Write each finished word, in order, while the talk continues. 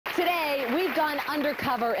Today, we've gone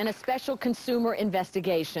undercover in a special consumer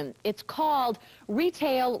investigation. It's called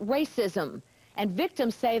retail racism. And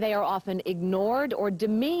victims say they are often ignored or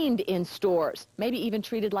demeaned in stores, maybe even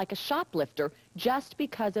treated like a shoplifter just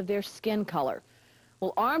because of their skin color.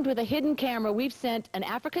 Well, armed with a hidden camera, we've sent an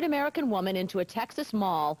African-American woman into a Texas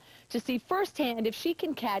mall to see firsthand if she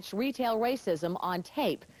can catch retail racism on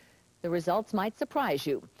tape. The results might surprise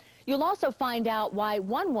you. You'll also find out why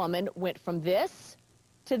one woman went from this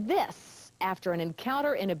to this after an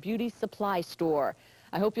encounter in a beauty supply store.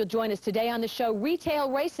 I hope you'll join us today on the show, Retail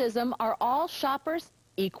Racism. Are all shoppers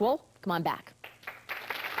equal? Come on back.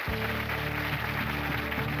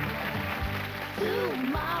 2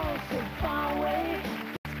 miles so far away.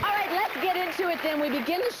 All right, let's get into it then. We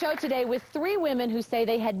begin the show today with 3 women who say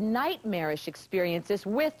they had nightmarish experiences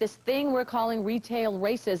with this thing we're calling retail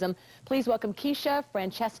racism. Please welcome Keisha,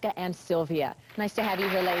 Francesca, and Sylvia. Nice to have you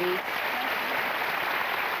here, ladies.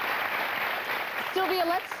 Sylvia,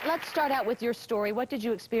 let's start out with your story. What did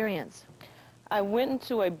you experience? I went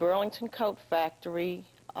into a Burlington coat factory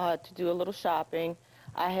to do a little shopping.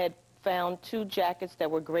 I had found 2 jackets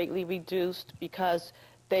that were greatly reduced because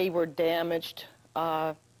they were damaged,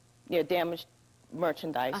 damaged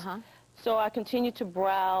merchandise. So I continued to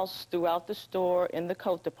browse throughout the store in the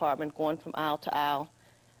coat department, going from aisle to aisle.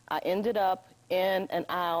 I ended up in an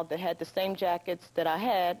aisle that had the same jackets that I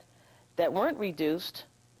had that weren't reduced.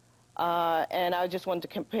 And I just wanted to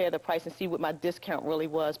compare the price and see what my discount really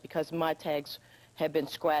was because my tags had been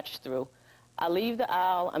scratched through. I leave the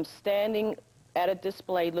aisle. I'm standing at a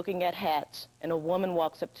display looking at hats, and a woman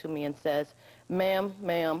walks up to me and says, ma'am,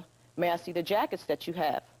 may I see the jackets that you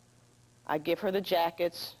have? I give her the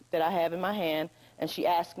jackets that I have in my hand, and she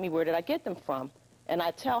asks me where did I get them from, and I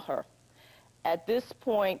tell her. At this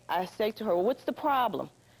point, I say to her, well, what's the problem?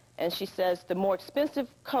 And she says, the more expensive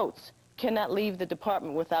coats cannot leave the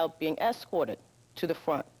department without being escorted to the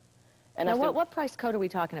front. And now, what price coat are we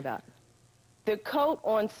talking about? The coat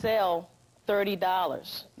on sale,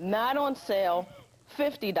 $30. Not on sale,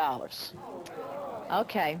 $50.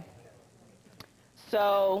 Okay.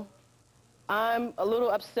 So I'm a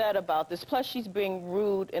little upset about this. Plus, she's being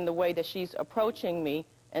rude in the way that she's approaching me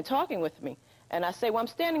and talking with me. And I say, well, I'm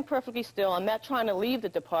standing perfectly still. I'm not trying to leave the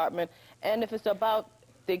department. And if it's about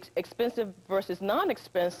the expensive versus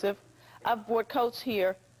non-expensive, I've bought coats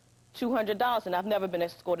here, $200, and I've never been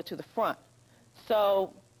escorted to the front.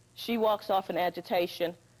 So she walks off in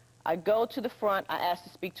agitation. I go to the front. I ask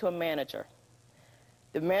to speak to a manager.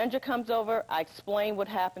 The manager comes over. I explain what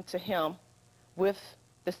happened to him with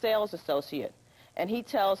the sales associate. And he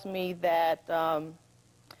tells me that,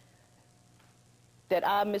 that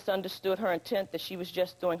I misunderstood her intent, that she was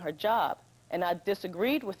just doing her job. And I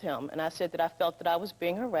disagreed with him, and I said that I felt that I was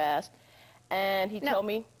being harassed. And he told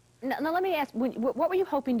me... Now, let me ask, what were you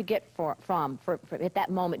hoping to get from at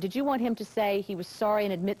that moment? Did you want him to say he was sorry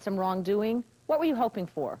and admit some wrongdoing? What were you hoping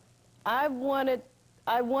for? I wanted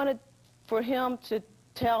for him to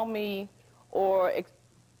tell me or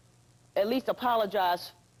at least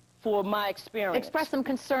apologize for my experience. Express some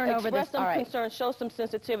concern over this. Express some concern, show some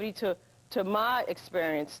sensitivity to my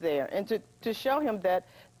experience there, and to show him that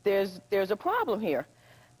there's a problem here.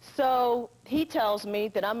 So he tells me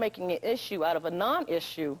that I'm making an issue out of a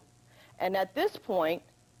non-issue. And at this point,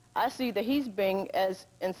 I see that he's being as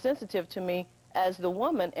insensitive to me as the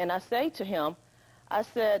woman. And I say to him, I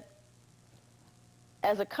said,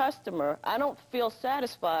 as a customer, I don't feel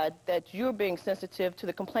satisfied that you're being sensitive to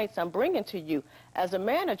the complaints I'm bringing to you as a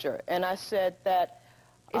manager. And I said that...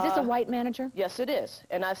 Is this a white manager? Yes, it is.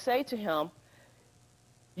 And I say to him,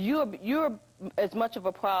 you're as much of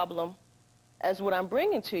a problem as what I'm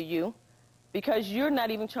bringing to you, because you're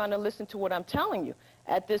not even trying to listen to what I'm telling you.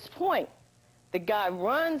 At this point, the guy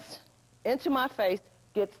runs into my face,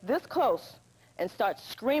 gets this close, and starts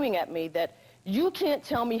screaming at me that you can't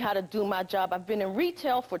tell me how to do my job. I've been in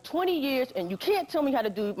retail for 20 years, and you can't tell me how to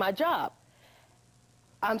do my job.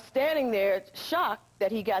 I'm standing there shocked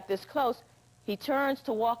that he got this close. He turns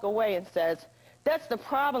to walk away and says, that's the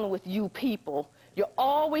problem with you people. You're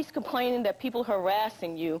always complaining that people are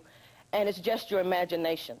harassing you, and it's just your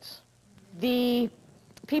imaginations. The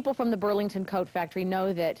people from the Burlington Coat Factory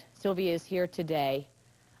know that Sylvia is here today.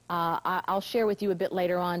 I'll share with you a bit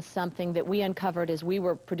later on something that we uncovered as we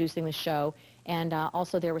were producing the show, and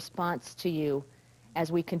also their response to you as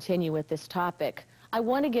we continue with this topic. I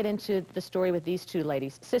want to get into the story with these 2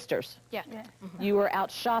 ladies, sisters. Yeah. You were out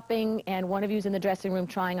shopping, and one of you's in the dressing room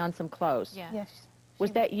trying on some clothes. Yeah. Yes.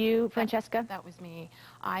 Was that you, Francesca? That was me.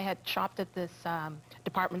 I had shopped at this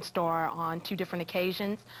department store on 2 different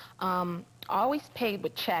occasions. I always paid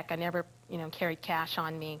with check. I never, carried cash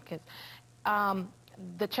on me because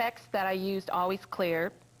the checks that I used always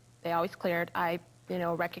cleared. They always cleared. I,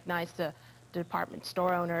 recognized the department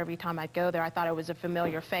store owner every time I'd go there. I thought it was a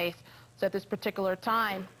familiar face. So at this particular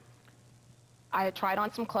time, I had tried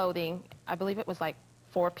on some clothing. I believe it was like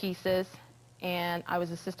 4 pieces, and I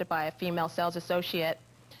was assisted by a female sales associate.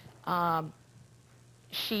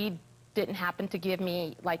 She didn't happen to give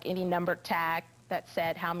me like any numbered tag that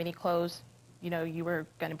said how many clothes, you were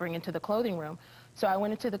going to bring into the clothing room. So I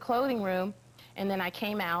went into the clothing room, and then I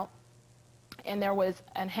came out, and there was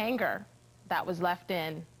a hanger that was left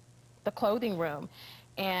in the clothing room,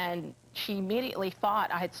 and she immediately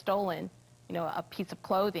thought I had stolen, a piece of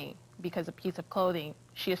clothing, because a piece of clothing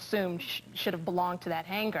she assumed should have belonged to that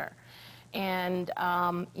hanger. And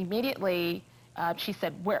immediately she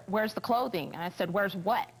said, where's the clothing? And I said, where's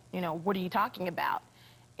what? What are you talking about?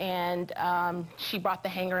 And she brought the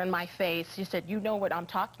hanger in my face. She said, you know what I'm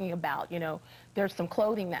talking about. There's some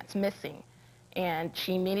clothing that's missing. And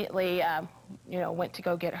she immediately, went to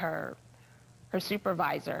go get her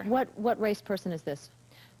supervisor. What race person is this?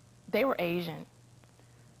 They were Asian.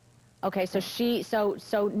 Okay, so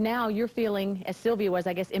so now you're feeling, as Sylvia was,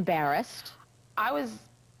 I guess, embarrassed. I was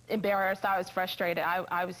embarrassed. I was frustrated.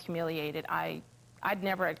 I was humiliated. I'd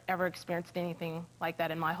never, ever experienced anything like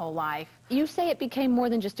that in my whole life. You say it became more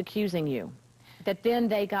than just accusing you, that then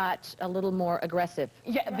they got a little more aggressive.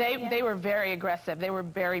 Yeah, they were very aggressive. They were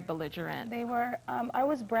very belligerent. They were, I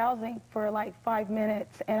was browsing for like 5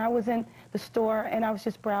 minutes, and I was in the store, and I was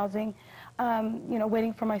just browsing,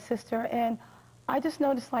 waiting for my sister, and I just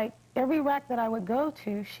noticed, like, every rack that I would go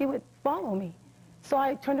to, she would follow me. So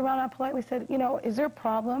I turned around and I politely said, is there a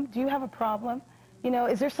problem? Do you have a problem?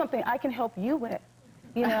 Is there something I can help you with?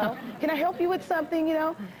 Can I help you with something,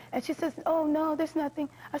 And she says, oh, no, there's nothing.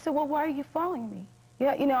 I said, well, why are you following me?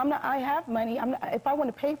 Yeah, I have money. If I want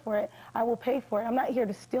to pay for it, I will pay for it. I'm not here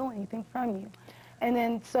to steal anything from you. And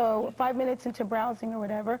then, so 5 minutes into browsing or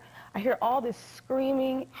whatever, I hear all this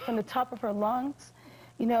screaming from the top of her lungs,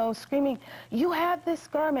 screaming, you have this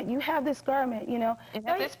garment, you have this garment, And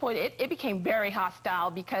at this point, it became very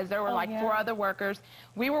hostile because there were like 4 other workers.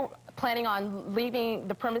 We were planning on leaving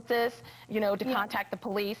the premises, to contact the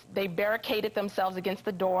police. They barricaded themselves against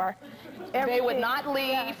the door. They would not leave.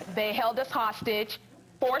 Yes. They held us hostage,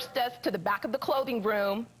 forced us to the back of the clothing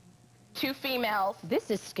room, 2 females.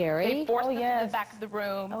 This is scary. They forced us to the back of the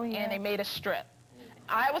room, and they made us strip.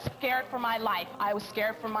 I was scared for my life. I was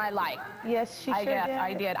scared for my life. Yes, she sure did.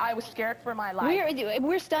 I did. I was scared for my life.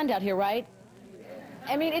 We're stunned out here, right?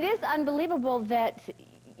 I mean, it is unbelievable that,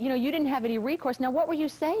 you didn't have any recourse. Now, what were you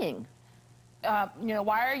saying?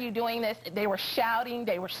 Why are you doing this? They were shouting,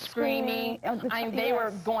 they were screaming. They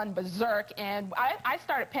were going berserk, and I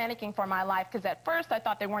started panicking for my life because at first I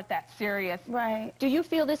thought they weren't that serious. Right. Do you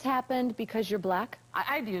feel this happened because you're black?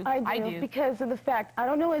 I do. I do, because of the fact, I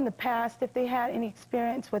don't know in the past if they had any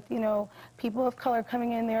experience with, people of color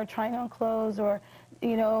coming in there trying on clothes, or,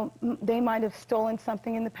 they might have stolen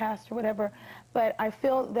something in the past or whatever. But I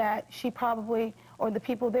feel that she probably, or the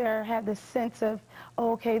people there, had this sense of,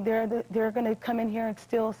 oh, okay, they're going to come in here and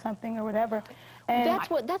steal something or whatever. And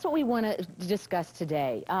that's what we want to discuss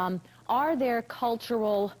today. Are there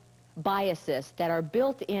cultural biases that are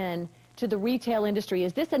built in to the retail industry?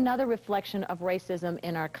 Is this another reflection of racism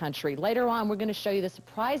in our country? Later on, we're going to show you the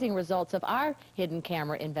surprising results of our hidden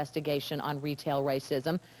camera investigation on retail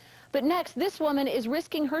racism. But next, this woman is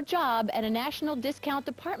risking her job at a national discount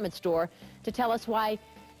department store to tell us why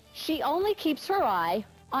she only keeps her eye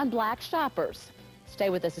on black shoppers. Stay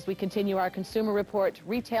with us as we continue our Consumer Report,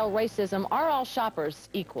 Retail Racism, Are All Shoppers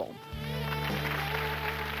Equal?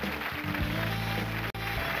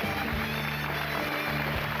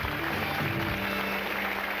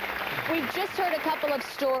 We've just heard a couple of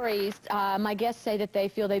stories. My guests say that they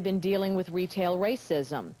feel they've been dealing with retail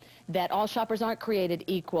racism, that all shoppers aren't created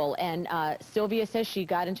equal. And Sylvia says she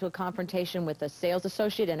got into a confrontation with a sales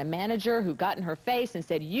associate and a manager who got in her face and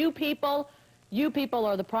said, you people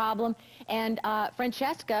are the problem. And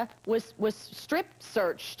Francesca was strip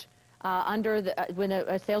searched when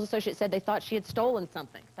a sales associate said they thought she had stolen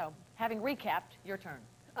something. So having recapped, your turn.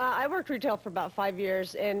 I worked retail for about 5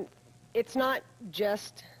 years, and it's not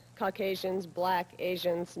just Caucasians, black,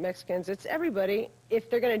 Asians, Mexicans. It's everybody.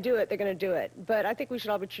 If they're going to do it, they're going to do it. But I think we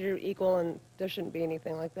should all be treated equal, and there shouldn't be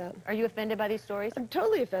anything like that. Are you offended by these stories? I'm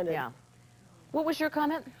totally offended. Yeah. What was your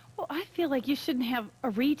comment? Well, I feel like you shouldn't have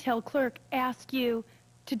a retail clerk ask you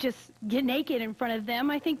to just get naked in front of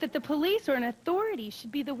them. I think that the police or an authority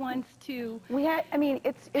should be the ones to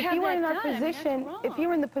if you were in our position, if you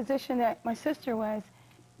were in the position that my sister was,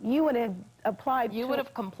 you would have applied. You would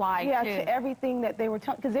have complied, yeah, too. to everything that they were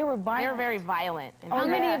telling, because they were violent. They're very violent. How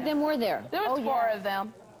many of them were there? There was four of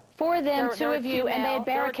them. 4 of them, There 2 were of you, two and they male. had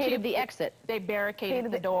barricaded the exit. They barricaded the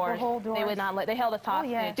the doors. whole doors. They would not let. They held us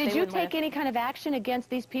hostage. yeah. Did you take any kind of action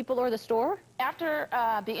against these people or the store? After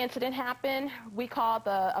the incident happened, we called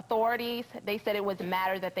the authorities. They said it was a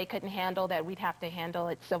matter that they couldn't handle, that we'd have to handle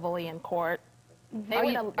it civilly in court.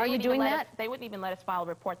 Are you doing that? They wouldn't even let us file a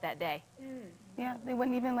report that day. Yeah, they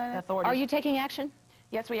wouldn't even let us. Authorities. Are you taking action?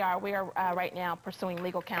 Yes, we are. We are right now pursuing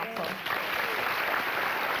legal counsel.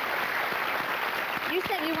 You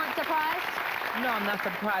said you weren't surprised? No, I'm not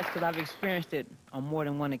surprised because I've experienced it on more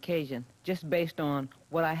than one occasion. Just based on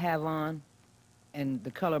what I have on and the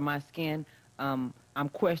color of my skin, I'm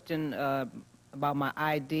questioned about my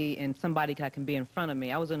ID, and somebody can be in front of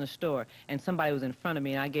me. I was in a store, and somebody was in front of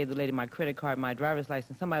me, and I gave the lady my credit card, my driver's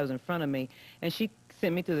license. Somebody was in front of me, and she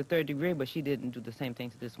sent me to the 3rd degree, but she didn't do the same thing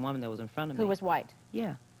to this woman that was in front of me. Who was white?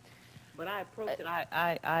 Yeah. But I approached it.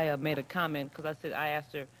 I made a comment because I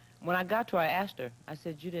asked her, when I got to her, I asked her, I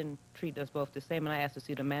said, you didn't treat us both the same, and I asked to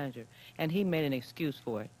see the manager. And he made an excuse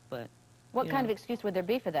for it, but... What kind of excuse would there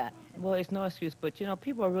be for that? Well, it's no excuse, but,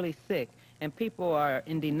 people are really sick, and people are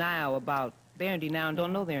in denial about, they're in denial and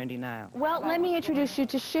don't know they're in denial. Well, let me introduce you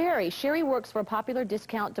to Sherry. Sherry works for a popular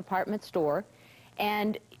discount department store,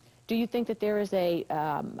 and do you think that there is a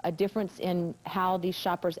difference in how these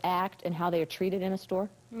shoppers act and how they are treated in a store?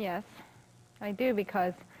 Yes, I do,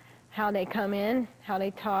 because how they come in, how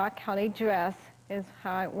they talk, how they dress is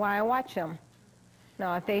why I watch them.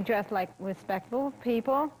 Now, if they dress like respectable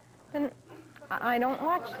people, then I don't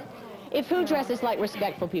watch them. If who dresses like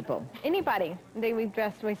respectful people? Anybody. They would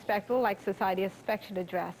dress respectable like society expects you to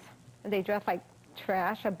dress. If they dress like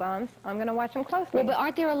trash or bums, I'm going to watch them closely. Well, but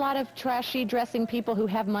aren't there a lot of trashy dressing people who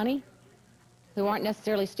have money, who aren't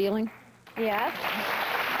necessarily stealing? Yes.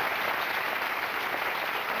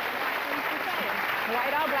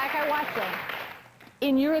 White or black, I watch them.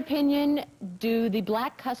 In your opinion, do the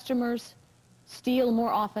black customers steal more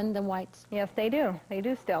often than whites? Yes, they do. They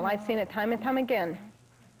do still. I've seen it time and time again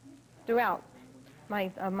throughout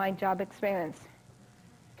my job experience.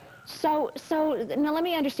 So now let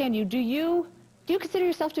me understand you. Do you consider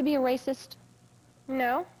yourself to be a racist?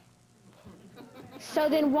 No. So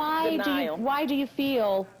then why do you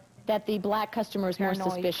feel that the black customer is more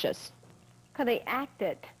Paranoid. suspicious? Because they act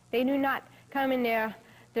it. They do not come in there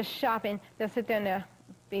just shopping. They'll sit there and they'll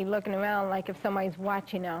be looking around like if somebody's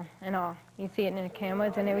watching now and all. You see it in the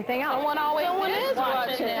cameras and everything else. Someone is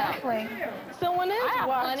watching now. Exactly. Someone is I have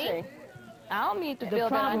watching. money. I don't need to The feel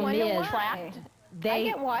that I'm problem is trapped. I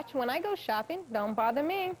get watched when I go shopping. Don't bother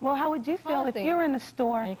me. Well, how would you feel if Housing. you're in a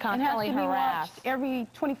store And and constantly have to be harassed. watched every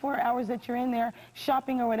 24 hours that you're in there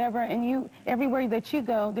shopping or whatever, and everywhere that you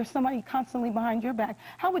go, there's somebody constantly behind your back?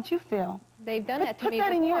 How would you feel? They've done that to Put me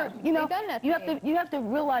that in before. your, They've done that to me. you have to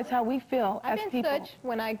realize how we feel I've as been people. such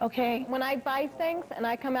when I Okay. when I buy things and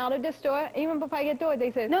I come out of the store, even before I get to it,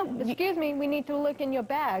 they say, No, excuse me, we need to look in your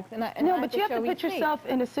bags. And I No, have but you have to show put receipt. yourself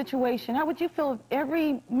in a situation. How would you feel if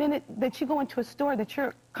every minute that you go into a store that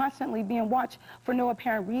you're constantly being watched for no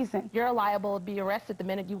apparent reason? You're liable to be arrested the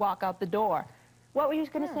minute you walk out the door. What were you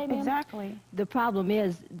going to say, ma'am? Exactly. The problem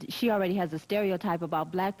is she already has a stereotype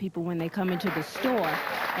about black people when they come into the store.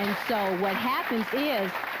 And so what happens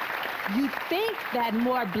is you think that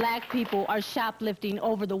more black people are shoplifting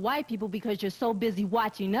over the white people because you're so busy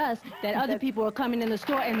watching us that other people are coming in the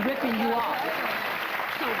store and ripping you off.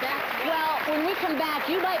 So that's Well, when we come back,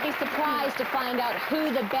 you might be surprised to find out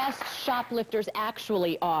who the best shoplifters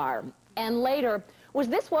actually are. And later, was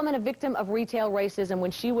this woman a victim of retail racism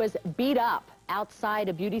when she was beat up outside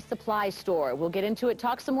a beauty supply store? We'll get into it.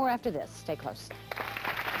 Talk some more after this. Stay close.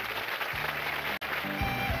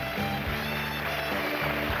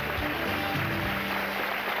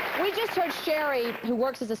 We just heard Sherry, who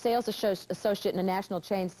works as a sales associate in a national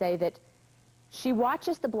chain, say that she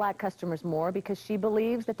watches the black customers more because she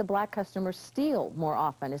believes that the black customers steal more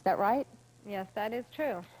often. Is that right? Yes, that is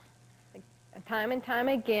true. Time and time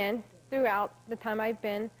again, throughout the time I've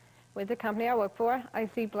been with the company I work for, I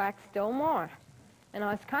see blacks steal more. And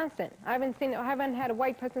it's constant. I haven't had a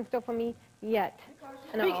white person steal from me yet.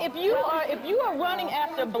 No. If you are running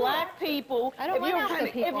after black people, I don't run after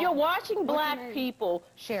people. if you're watching black people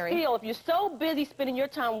Sherry. steal, if you're so busy spending your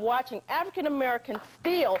time watching African Americans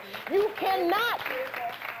steal, you cannot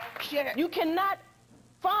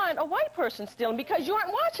find a white person stealing because you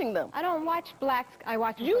aren't watching them. I don't watch blacks. I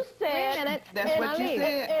watch them You for 3 said minutes. That's and what I you leave.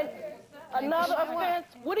 said. And another offense,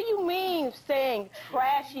 what do you mean saying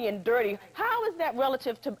trashy and dirty? How is that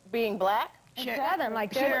relative to being black? It doesn't.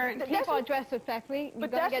 Like, people are dressed respectfully. You're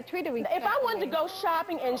going to get treated respectfully. If I wanted to go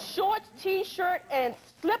shopping in shorts, T-shirt, and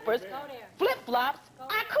slippers, flip-flops,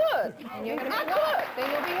 I could. And you're going to be could.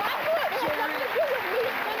 Then you'll be I could. It has nothing to do with me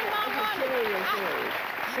spending my money.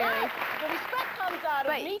 Right. The respect comes out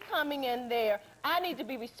of me coming in there. I need to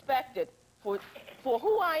be respected for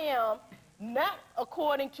who I am, not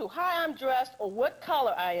according to how I'm dressed or what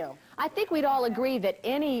color I am. I think we'd all agree that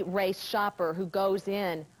any race shopper who goes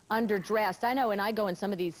in underdressed, I know when I go in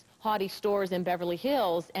some of these haughty stores in Beverly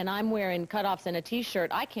Hills and I'm wearing cutoffs and a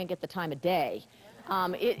T-shirt, I can't get the time of day.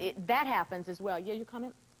 That happens as well. Yeah, your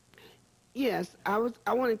comment? Yes,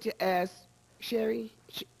 I wanted to ask Sherry.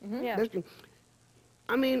 Yeah.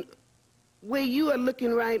 I mean, where you are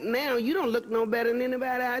looking right now, you don't look no better than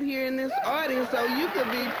anybody out here in this audience, so you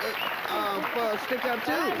could be for a stick-up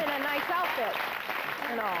too. I'm in a nice outfit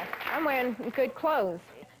and all. I'm wearing good clothes.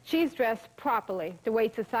 She's dressed properly, the way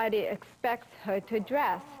society expects her to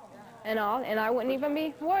dress and all, and I wouldn't even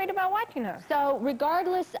be worried about watching her. So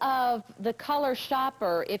regardless of the color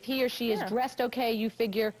shopper, if he or she is dressed okay, you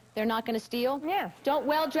figure they're not going to steal? Yes. Don't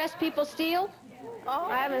well-dressed people steal? We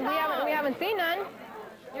haven't seen none.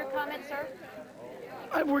 Your comment, sir?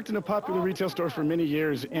 I've worked in a popular retail store for many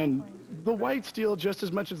years, and the whites steal just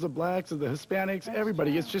as much as the blacks, or the Hispanics,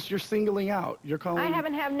 everybody. It's just you're singling out. You're calling... I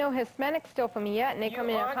haven't had no Hispanics steal from me yet, and they come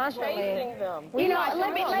in constantly. You know,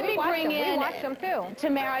 let me bring in them too.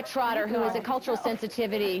 Tamara Trotter, who is a cultural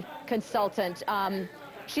sensitivity consultant.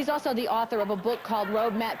 She's also the author of a book called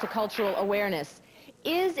Roadmap to Cultural Awareness.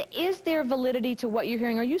 Is there validity to what you're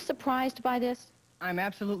hearing? Are you surprised by this? I'm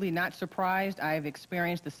absolutely not surprised. I've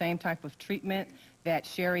experienced the same type of treatment that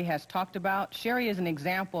Sherry has talked about. Sherry is an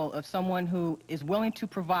example of someone who is willing to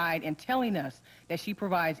provide and telling us that she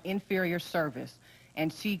provides inferior service,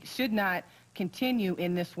 and she should not continue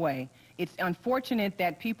in this way. It's unfortunate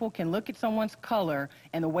that people can look at someone's color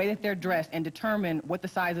and the way that they're dressed and determine what the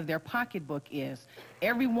size of their pocketbook is.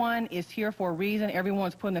 Everyone is here for a reason.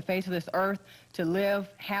 Everyone's put on the face of this earth to live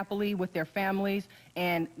happily with their families,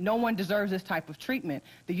 and no one deserves this type of treatment.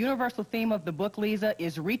 The universal theme of the book, Leeza,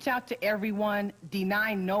 is reach out to everyone,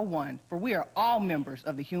 deny no one, for we are all members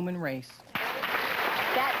of the human race.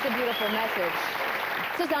 That's a beautiful message.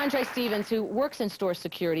 This is Andre Stevens, who works in store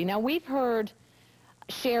security. Now, we've heard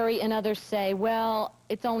Sherry and others say, well,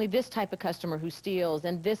 it's only this type of customer who steals,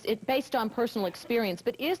 and based on personal experience.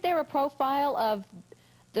 But is there a profile of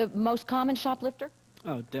the most common shoplifter?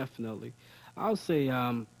 Oh, definitely. I would say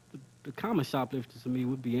the common shoplifters to me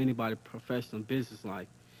would be anybody professional, business-like.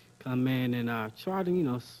 Come in and try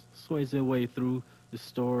to, sway their way through the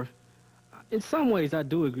store. In some ways, I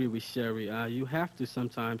do agree with Sherry. You have to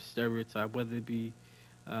sometimes stereotype, whether it be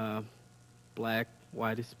black,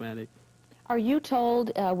 white, Hispanic. Are you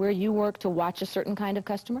told where you work to watch a certain kind of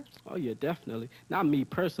customer? Oh, yeah, definitely. Not me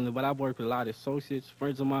personally, but I've worked with a lot of associates,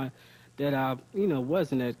 friends of mine, that,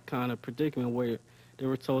 was in that kind of predicament where they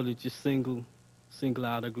were told to just single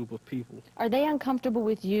out a group of people. Are they uncomfortable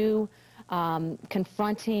with you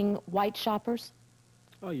confronting white shoppers?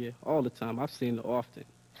 Oh, yeah, all the time. I've seen it often.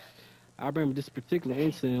 I remember this particular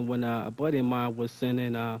incident when a buddy of mine was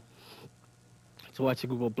sending to watch a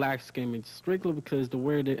group of blacks skimming strictly because the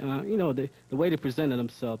way the way they presented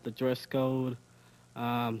themselves, the dress code.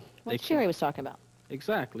 What Sherry was talking about.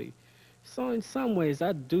 Exactly. So in some ways,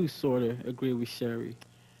 I do sort of agree with Sherry.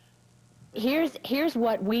 Here's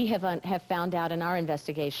what we have found out in our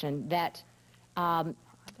investigation, that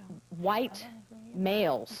white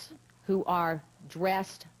males who are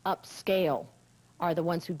dressed upscale are the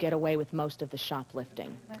ones who get away with most of the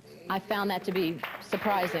shoplifting. I found that to be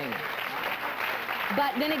surprising.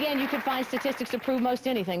 But then again, you could find statistics to prove most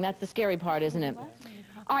anything. That's the scary part, isn't it?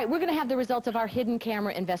 All right, we're going to have the results of our hidden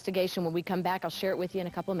camera investigation when we come back. I'll share it with you in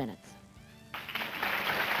a couple of minutes.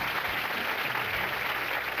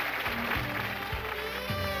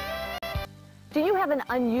 Do you have an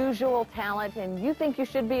unusual talent and you think you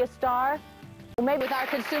should be a star? Well, maybe with our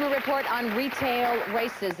consumer report on retail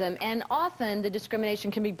racism. And often the discrimination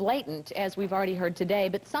can be blatant, as we've already heard today,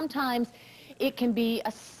 but sometimes it can be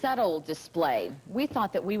a subtle display. We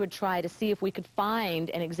thought that we would try to see if we could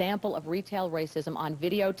find an example of retail racism on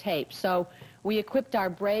videotape. So we equipped our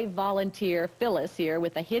brave volunteer, Phyllis, here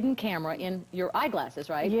with a hidden camera in your eyeglasses,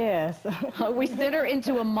 right? Yes. We sent her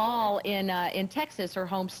into a mall in Texas, her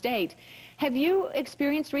home state. Have you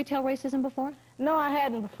experienced retail racism before? No, I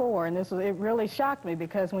hadn't before, and it really shocked me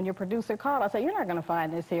because when your producer called, I said, you're not going to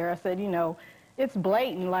find this here. I said, it's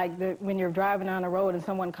blatant, like when you're driving on the road and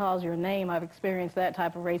someone calls your name. I've experienced that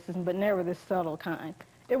type of racism, but never this subtle kind.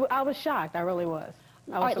 I was shocked. I really was.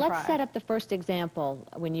 I was All right, surprised. let's set up the first example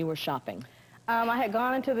when you were shopping. I had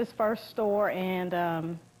gone into this first store,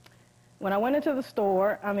 and when I went into the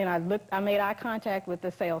store, I made eye contact with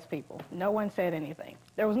the salespeople. No one said anything.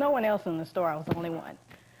 There was no one else in the store. I was the only one.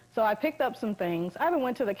 So I picked up some things. I even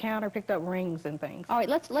went to the counter, picked up rings and things. All right,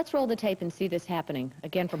 let's roll the tape and see this happening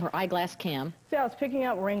again from her eyeglass cam. See, I was picking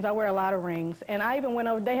up rings. I wear a lot of rings, and I even went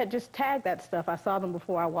over. They had just tagged that stuff. I saw them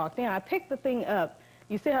before I walked in. I picked the thing up.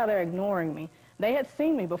 You see how they're ignoring me. They had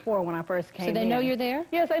seen me before when I first came in. So they know you're there?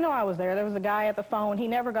 Yes, they know I was there. There was a guy at the phone. He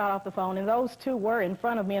never got off the phone, and those two were in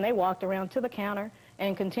front of me, and they walked around to the counter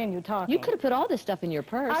and continued talking. You could have put all this stuff in your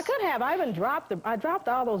purse. I could have. I even dropped I dropped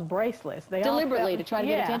all those bracelets. They deliberately all to try to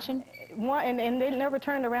get attention? And they never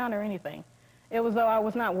turned around or anything. It was though I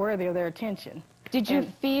was not worthy of their attention. Did you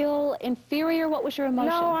feel inferior? What was your emotion?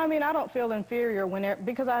 No, I mean, I don't feel inferior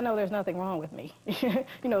because I know there's nothing wrong with me.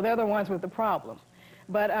 You know, they're the ones with the problem.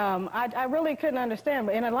 But I really couldn't understand.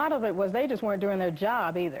 And a lot of it was they just weren't doing their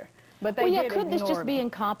job either. But they could this just be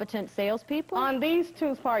incompetent salespeople? On these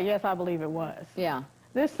two's part, yes, I believe it was. Yeah.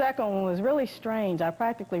 This second one was really strange. I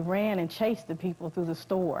practically ran and chased the people through the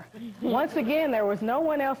store. Once again, there was no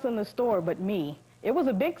one else in the store but me. It was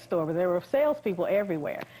a big store, but there were salespeople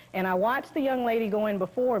everywhere. And I watched the young lady go in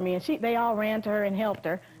before me, and they all ran to her and helped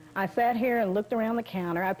her. I sat here and looked around the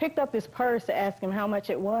counter. I picked up this purse to ask him how much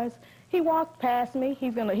it was. He walked past me.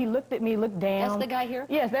 He looked at me, looked down. That's the guy here?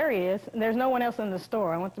 Yes, there he is. There's no one else in the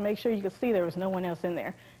store. I want to make sure you could see there was no one else in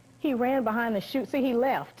there. He ran behind the chute. See, he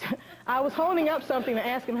left. I was holding up something to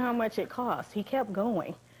ask him how much it cost. He kept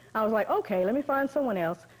going. I was like, okay, let me find someone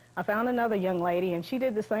else. I found another young lady, and she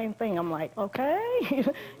did the same thing. I'm like, okay.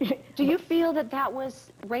 Do you feel that that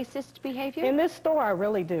was racist behavior? In this store, I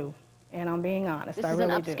really do, and I'm being honest. This is an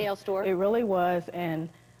upscale store? It really was, and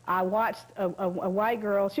I watched a white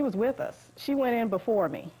girl. She was with us. She went in before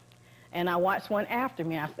me. And I watched one after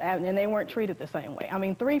me, and they weren't treated the same way. I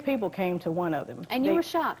mean, 3 people came to one of them. And you were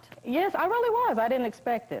shocked? Yes, I really was. I didn't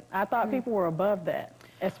expect it. I thought people were above that,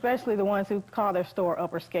 especially the ones who call their store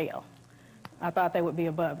upper scale. I thought they would be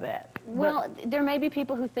above that. Well, there may be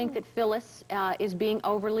people who think that Phyllis is being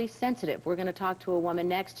overly sensitive. We're going to talk to a woman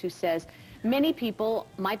next who says many people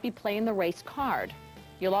might be playing the race card.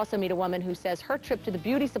 You'll also meet a woman who says her trip to the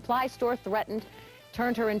beauty supply store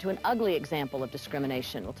turned her into an ugly example of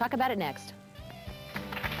discrimination. We'll talk about it next.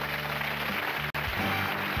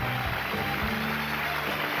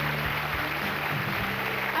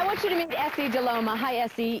 I want you to meet Essie DeLoma. Hi,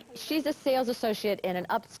 Essie. She's a sales associate in an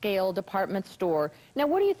upscale department store. Now,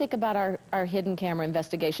 what do you think about our hidden camera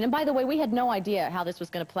investigation? And by the way, we had no idea how this was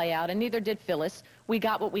going to play out, and neither did Phyllis. We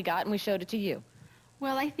got what we got, and we showed it to you.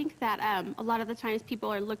 Well, I think that a lot of the times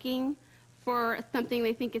people are looking for something.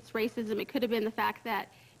 They think it's racism. It could have been the fact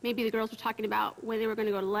that maybe the girls were talking about when they were going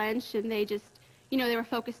to go to lunch, and they just, you know, they were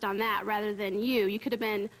focused on that rather than you. You could have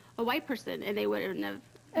been a white person, and they wouldn't have,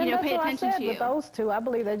 you know, paid attention to you. With those two, I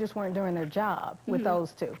believe they just weren't doing their job with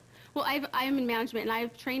those two. Well, I'm in management, and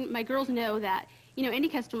I've trained, my girls know that, you know, any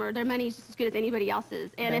customer, their money is just as good as anybody else's.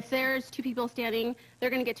 And if there's 2 people standing, they're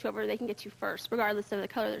going to get to whoever they can get to first, regardless of the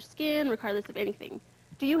color of their skin, regardless of anything.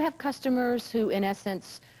 Do you have customers who, in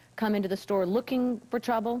essence, come into the store looking for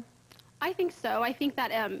trouble? I think so. I think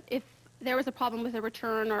that if there was a problem with a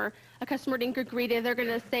return or a customer didn't get greeted, they're going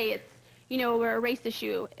to say it's, you know, a race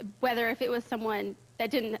issue. Whether if it was someone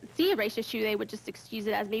that didn't see a race issue, they would just excuse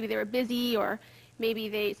it as maybe they were busy or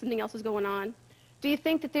maybe something else was going on. Do you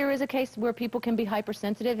think that there is a case where people can be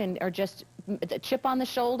hypersensitive and are just a chip on the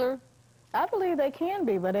shoulder? I believe they can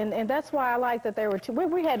be, but and that's why I like that there were 2.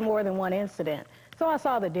 We had more than one incident, so I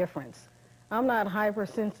saw the difference. I'm not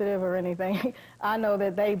hypersensitive or anything. I know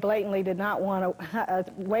that they blatantly did not want to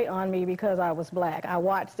wait on me because I was black. I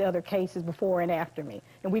watched the other cases before and after me,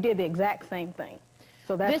 and we did the exact same thing.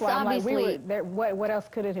 So that's why I'm like, what else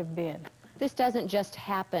could it have been? This doesn't just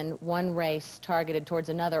happen one race targeted towards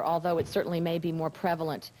another, although it certainly may be more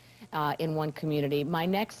prevalent in one community. My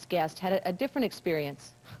next guest had a different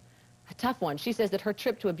experience, a tough one. She says that her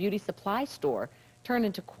trip to a beauty supply store turned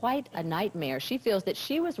into quite a nightmare. She feels that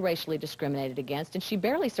she was racially discriminated against, and she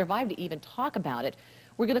barely survived to even talk about it.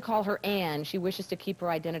 We're going to call her Ann. She wishes to keep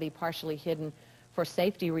her identity partially hidden for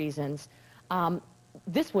safety reasons.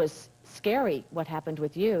 This was scary, what happened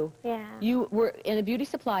with you. Yeah. You were in a beauty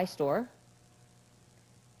supply store.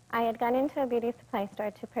 I had gone into a beauty supply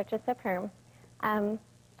store to purchase a perm.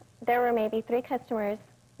 There were maybe 3 customers.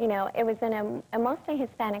 You know, it was in a mostly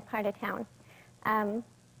Hispanic part of town.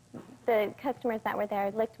 The customers that were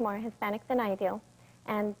there looked more Hispanic than I do,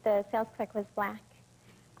 and the sales clerk was black.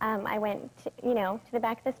 I went, to the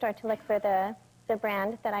back of the store to look for the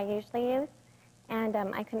brand that I usually use, and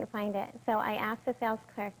I couldn't find it. So I asked the sales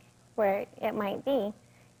clerk where it might be,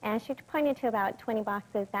 And she pointed to about 20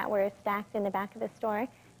 boxes that were stacked in the back of the store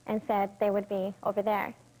and said they would be over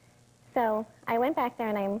there. So I went back there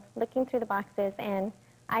and I'm looking through the boxes and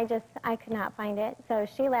I could not find it. So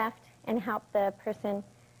she left and helped the person,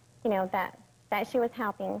 you know, that she was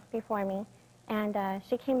helping before me. And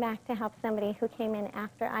she came back to help somebody who came in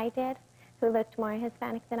after I did, who looked more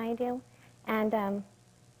Hispanic than I do. And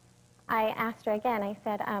I asked her again, I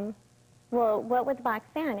said, well, what would the box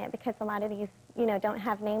say on it? Because a lot of these, you know, don't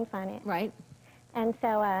have names on it. Right. And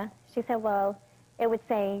so she said, well, it would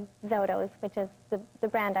say Zoto's, which is the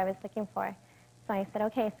brand I was looking for. So I said,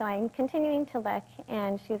 okay, so I'm continuing to look,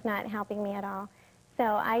 and she's not helping me at all. So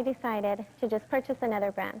I decided to just purchase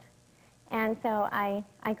another brand. And so I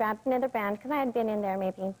grabbed another brand, because I had been in there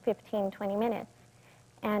maybe 15, 20 minutes,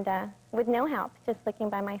 and with no help, just looking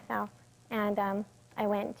by myself. And I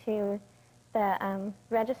went to the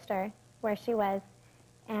register where she was,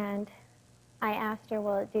 and I asked her,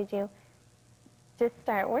 well, did you just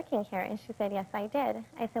start working here? And she said, yes, I did.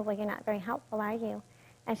 I said, well, you're not very helpful, are you?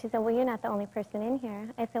 And she said, well, you're not the only person in here.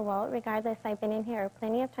 I said, well, regardless, I've been in here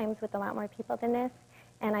plenty of times with a lot more people than this,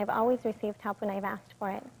 and I've always received help when I've asked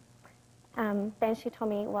for it. Then she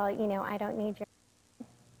told me, well, you know, I don't need your...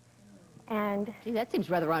 And gee, that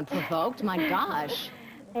seems rather unprovoked. My gosh.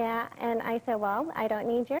 Yeah, and I said, well, I don't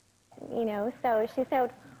need your, you know. So she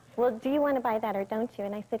said, well, do you want to buy that or don't you?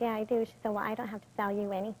 And I said, yeah, I do. She said, well, I don't have to sell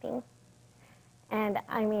you anything. And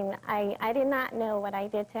I mean, I did not know what I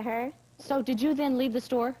did to her. So did you then leave the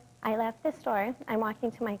store? I left the store. I'm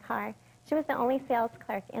walking to my car. She was the only sales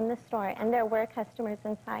clerk in the store, and there were customers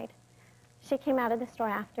inside. She came out of the store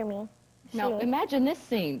after me. Now, imagine this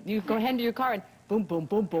scene. You go ahead to your car and boom, boom,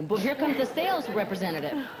 boom, boom, boom. Here comes the sales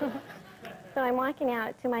representative. So I'm walking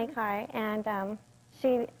out to my car, and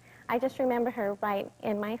I just remember her right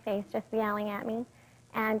in my face, just yelling at me.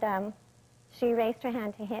 And she raised her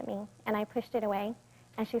hand to hit me, and I pushed it away,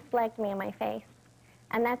 and she slugged me in my face.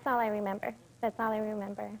 And that's all I remember. That's all I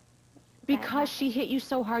remember. Because she hit you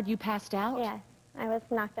so hard you passed out? Yes, I was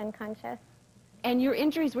knocked unconscious. And your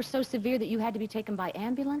injuries were so severe that you had to be taken by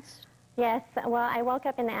ambulance? Yes, well, I woke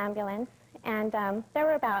up in the ambulance, and there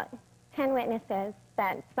were about 10 witnesses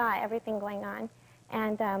that saw everything going on.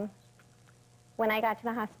 And when I got to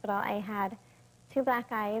the hospital, I had 2 black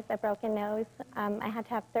eyes, a broken nose. I had to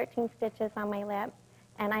have 13 stitches on my lip,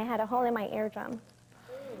 and I had a hole in my eardrum.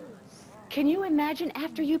 Can you imagine,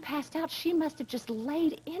 after you passed out, she must have just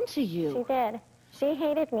laid into you? She did. She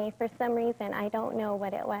hated me for some reason. I don't know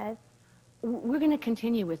what it was. We're going to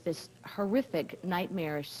continue with this horrific,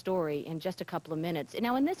 nightmarish story in just a couple of minutes.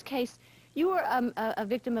 Now, in this case, you were a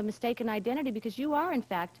victim of mistaken identity because you are, in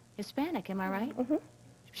fact, Hispanic. Am I right? Mm-hmm.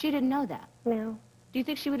 She didn't know that. No. Do you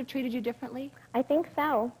think she would have treated you differently? I think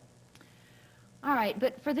so. All right,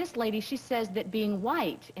 but for this lady, she says that being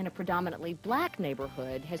white in a predominantly black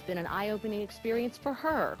neighborhood has been an eye-opening experience for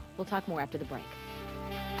her. We'll talk more after the break.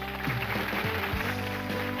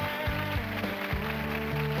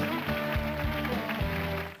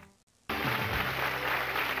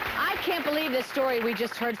 I can't believe this story we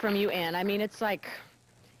just heard from you, Ann. I mean, it's like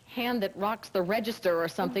hand that rocks the register or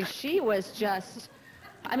something. She was just...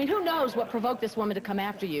 I mean, who knows what provoked this woman to come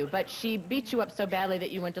after you, but she beat you up so badly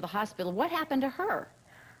that you went to the hospital. What happened to her?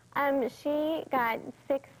 She got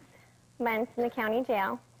 6 months in the county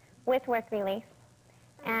jail with work release,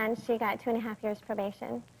 and she got 2.5 years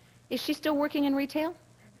probation. Is she still working in retail?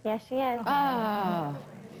 Yes, she is. Oh,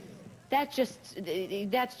 that's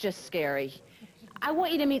just scary. I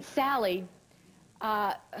want you to meet Sally,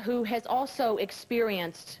 who has also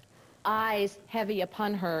experienced eyes heavy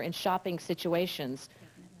upon her in shopping situations.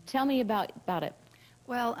 Tell me about it.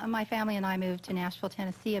 Well, my family and I moved to Nashville,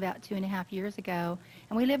 Tennessee about 2.5 years ago,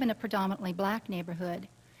 and we live in a predominantly black neighborhood.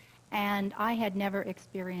 And I had never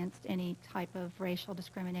experienced any type of racial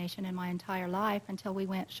discrimination in my entire life until we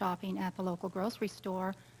went shopping at the local grocery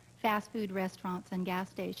store, fast food restaurants, and gas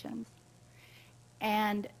stations.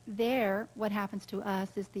 And there, what happens to us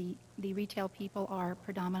is the retail people are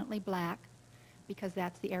predominantly black, because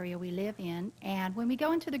that's the area we live in. And when we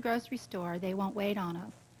go into the grocery store, they won't wait on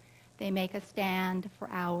us. They make us stand for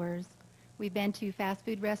hours. We've been to fast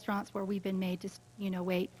food restaurants where we've been made to,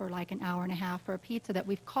 wait for like an hour and a half for a pizza that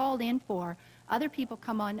we've called in for. Other people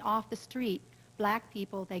come on off the street, black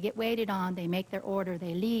people, they get waited on, they make their order,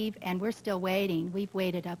 they leave, and we're still waiting. We've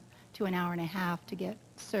waited up to an hour and a half to get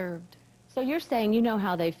served. So you're saying you know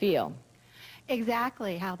how they feel?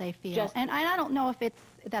 Exactly how they feel. And I don't know if it's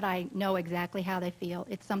that I know exactly how they feel.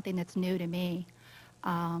 It's something that's new to me.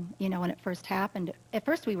 When it first happened, at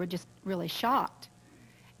first we were just really shocked.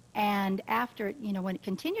 And after, when it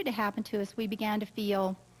continued to happen to us, we began to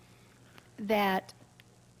feel that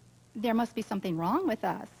there must be something wrong with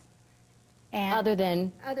us. And Other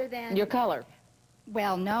than your color.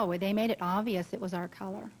 Well, no, they made it obvious it was our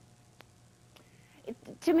color.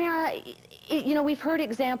 Tamara, you know, we've heard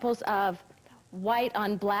examples of white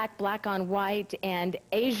on black, black on white, and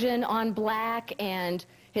Asian on black, and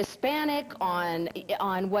Hispanic on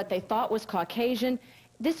what they thought was Caucasian.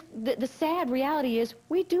 The sad reality is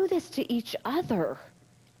we do this to each other.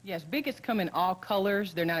 Yes, bigots come in all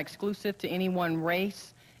colors. They're not exclusive to any one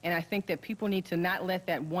race. And I think that people need to not let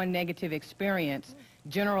that one negative experience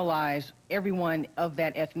generalize everyone of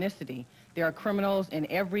that ethnicity. There are criminals in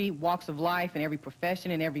every walks of life, in every profession,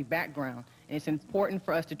 in every background. And it's important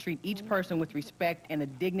for us to treat each person with respect and the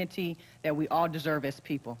dignity that we all deserve as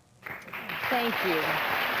people. Thank you.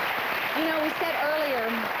 You know, we said earlier,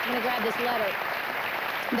 I'm going to grab this letter,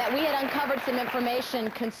 that we had uncovered some information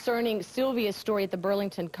concerning Sylvia's story at the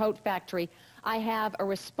Burlington Coat Factory. I have a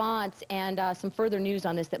response and some further news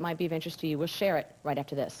on this that might be of interest to you. We'll share it right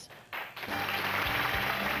after this.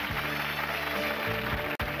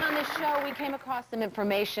 On this show, we came across some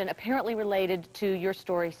information apparently related to your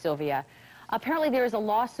story, Sylvia. Apparently, there is a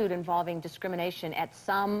lawsuit involving discrimination at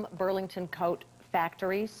some Burlington coat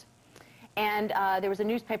factories. And there was a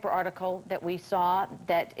newspaper article that we saw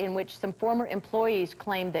in which some former employees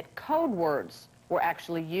claimed that code words were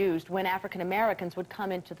actually used when African Americans would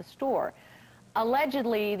come into the store.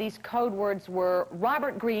 Allegedly, these code words were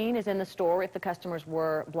Robert Green is in the store if the customers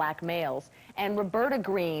were black males, and Roberta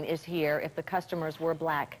Green is here if the customers were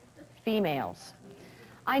black females.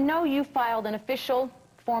 I know you filed an official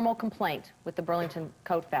formal complaint with the Burlington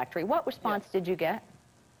Coat Factory. What response did you get?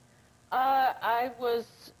 I was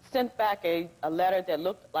sent back a letter that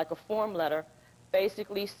looked like a form letter,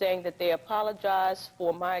 basically saying that they apologized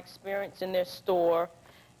for my experience in their store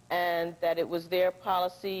and that it was their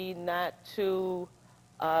policy not to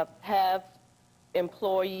have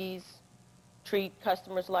employees treat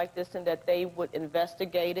customers like this, and that they would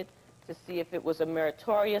investigate it to see if it was a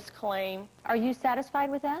meritorious claim. Are you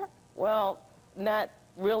satisfied with that? Well, not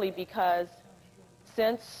really, because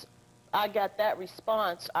since I got that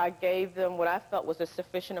response, I gave them what I felt was a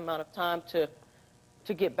sufficient amount of time to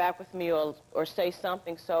get back with me or say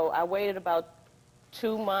something. So I waited about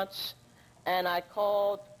 2 months, and I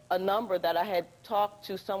called a number that I had talked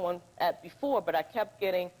to someone at before, but I kept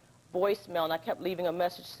getting voicemail, and I kept leaving a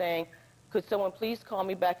message saying, could someone please call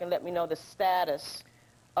me back and let me know the status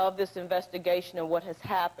of this investigation and what has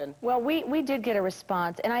happened. Well, we did get a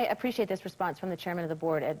response, and I appreciate this response from the chairman of the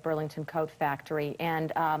board at Burlington Coat Factory,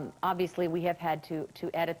 and obviously we have had to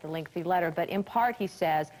edit the lengthy letter, but in part he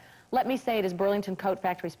says, let me say it is Burlington Coat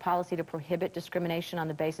Factory's policy to prohibit discrimination on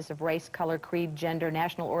the basis of race, color, creed, gender,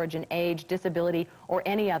 national origin, age, disability, or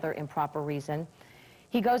any other improper reason.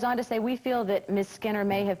 He goes on to say, we feel that Ms. Skinner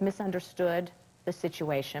may have misunderstood the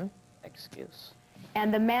situation. Excuse.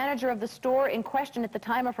 And the manager of the store in question at the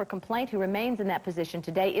time of her complaint, who remains in that position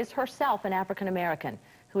today, is herself an African American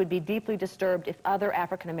who would be deeply disturbed if other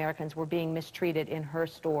African Americans were being mistreated in her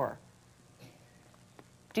store.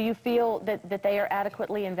 Do you feel that they are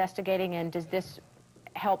adequately investigating, and does this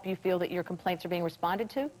help you feel that your complaints are being responded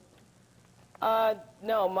to?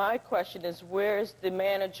 No, my question is, where's the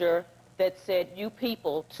manager that said you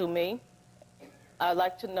people to me? I'd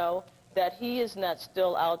like to know that he is not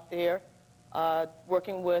still out there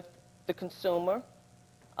working with the consumer.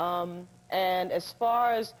 And as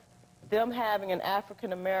far as them having an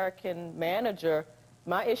African-American manager,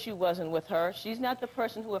 my issue wasn't with her. She's not the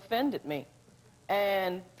person who offended me.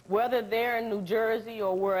 And whether they're in New Jersey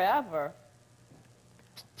or wherever,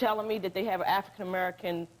 telling me that they have an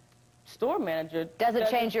African-American store manager doesn't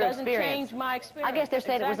change your experience. Doesn't change my experience. I guess they're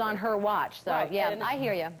saying it was on her watch, so right. Yeah, I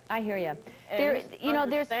hear you. I hear you. There, you know,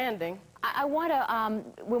 there's. I want to,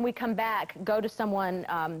 when we come back, go to someone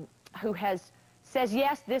who says,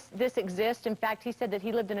 yes, this exists. In fact, he said that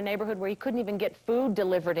he lived in a neighborhood where he couldn't even get food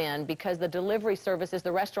delivered in because the delivery services,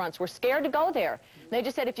 the restaurants, were scared to go there. They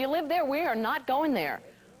just said, if you live there, we are not going there.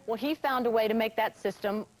 Well, he found a way to make that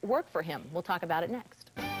system work for him. We'll talk about it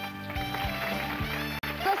next.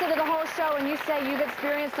 Listen to the whole show, and you say you've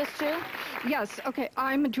experienced this too? Yes. Okay,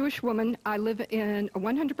 I'm a Jewish woman. I live in a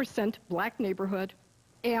 100% black neighborhood,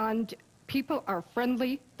 and people are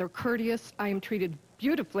friendly, they're courteous. I am treated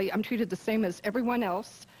beautifully. I'm treated the same as everyone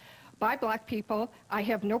else by black people. I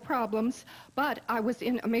have no problems, but I was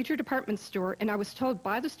in a major department store, and I was told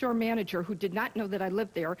by the store manager, who did not know that I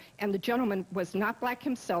lived there, and the gentleman was not black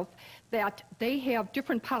himself, that they have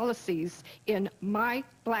different policies in my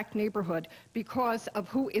black neighborhood because of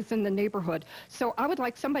who is in the neighborhood. So I would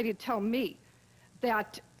like somebody to tell me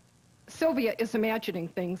that Sylvia is imagining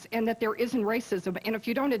things and that there isn't racism. And if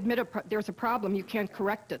you don't admit there's a problem, you can't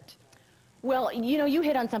correct it. Well, you know, you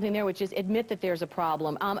hit on something there, which is admit that there's a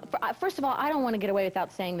problem. First of all, I don't want to get away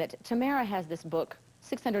without saying that Tamara has this book,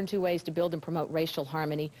 602 Ways to Build and Promote Racial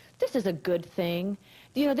Harmony. This is a good thing.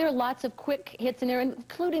 You know, there are lots of quick hits in there,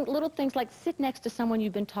 including little things like sit next to someone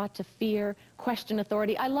you've been taught to fear, question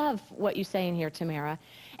authority. I love what you say in here, Tamara.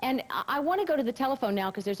 And I want to go to the telephone now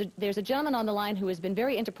because there's a gentleman on the line who has been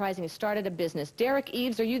very enterprising, has started a business. Derek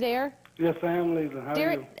Eves, are you there? Yes, I am, Leeza. How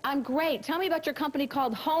Derek, are you? I'm great. Tell me about your company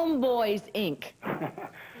called Homeboys, Inc.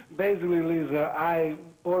 Basically, Leeza, I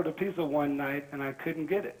ordered a pizza one night and I couldn't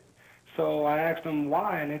get it. So I asked them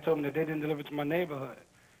why, and they told me that they didn't deliver it to my neighborhood.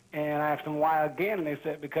 And I asked them why again, and they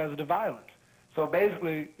said because of the violence. So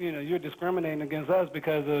basically, you know, you're discriminating against us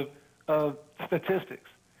because of statistics.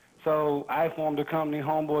 So I formed a company,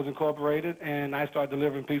 Homeboys Incorporated, and I started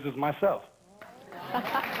delivering pizzas myself.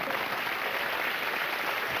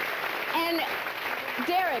 And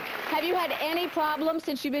Derek, have you had any problems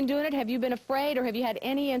since you've been doing it? Have you been afraid, or have you had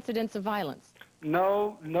any incidents of violence?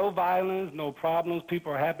 No violence, no problems.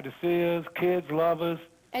 People are happy to see us. Kids love us.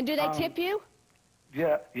 And do they tip you?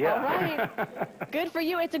 Yeah. All right. Good for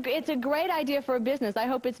you. It's a great idea for a business. I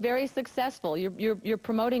hope it's very successful. You're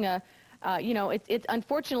promoting a, you know, it's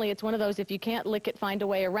unfortunately it's one of those if you can't lick it, find a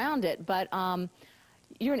way around it. But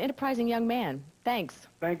you're an enterprising young man. Thanks.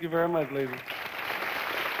 Thank you very much, Leeza.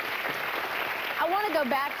 I want to go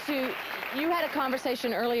back to, you had a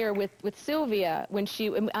conversation earlier with Sylvia when she,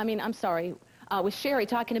 with Sherry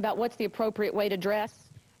talking about what's the appropriate way to dress.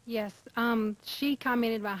 Yes, she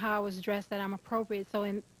commented about how I was dressed, that I'm appropriate,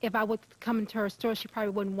 so if I would come into her store, she probably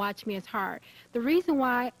wouldn't watch me as hard. The reason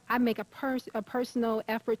why I make a personal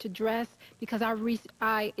effort to dress, because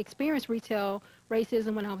I experienced retail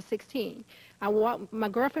racism when I was 16. My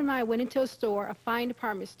girlfriend and I went into a store, a fine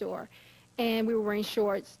department store, and we were wearing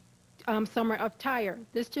shorts, summer attire.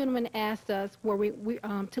 This gentleman asked us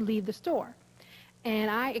to leave the store.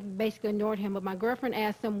 And I basically ignored him, but my girlfriend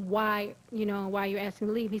asked him why you're asking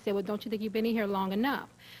to leave. He said, well, don't you think you've been in here long enough?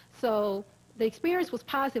 So the experience was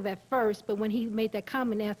positive at first, but when he made that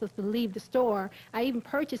comment and asked us to leave the store, I even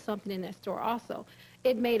purchased something in that store also.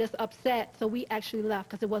 It made us upset, so we actually left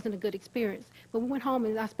because it wasn't a good experience. But we went home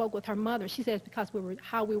and I spoke with her mother. She said it's because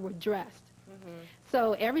how we were dressed. Mm-hmm.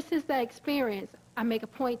 So ever since that experience, I make a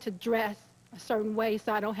point to dress a certain way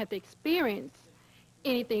so I don't have to experience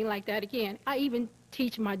anything like that again. I even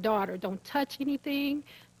teach my daughter, don't touch anything,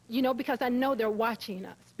 you know, because I know they're watching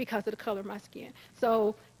us because of the color of my skin.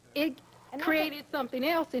 So it created something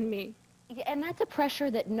else in me. And that's a pressure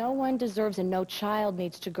that no one deserves, and no child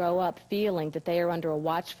needs to grow up feeling that they are under a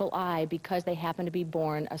watchful eye because they happen to be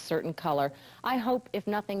born a certain color. I hope, if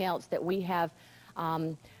nothing else, that we have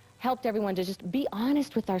helped everyone to just be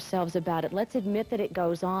honest with ourselves about it. Let's admit that it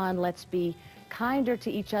goes on. Let's be kinder to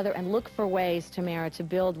each other and look for ways, Tamara, to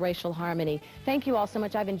build racial harmony. Thank you all so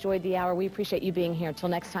much. I've enjoyed the hour. We appreciate you being here. Until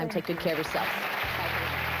next time, take good care of yourselves.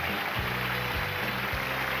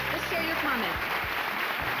 Let's share your comments.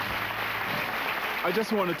 I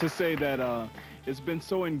just wanted to say that it's been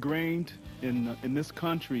so ingrained in this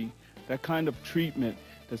country, that kind of treatment,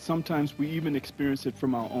 that sometimes we even experience it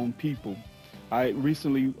from our own people. I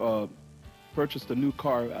recently purchased a new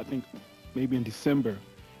car, I think maybe in December,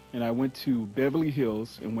 and I went to Beverly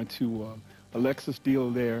Hills and went to a Lexus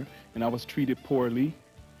dealer there, and I was treated poorly.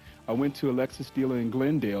 I went to a Lexus dealer in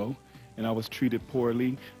Glendale, and I was treated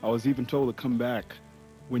poorly. I was even told to come back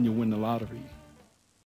when you win the lottery.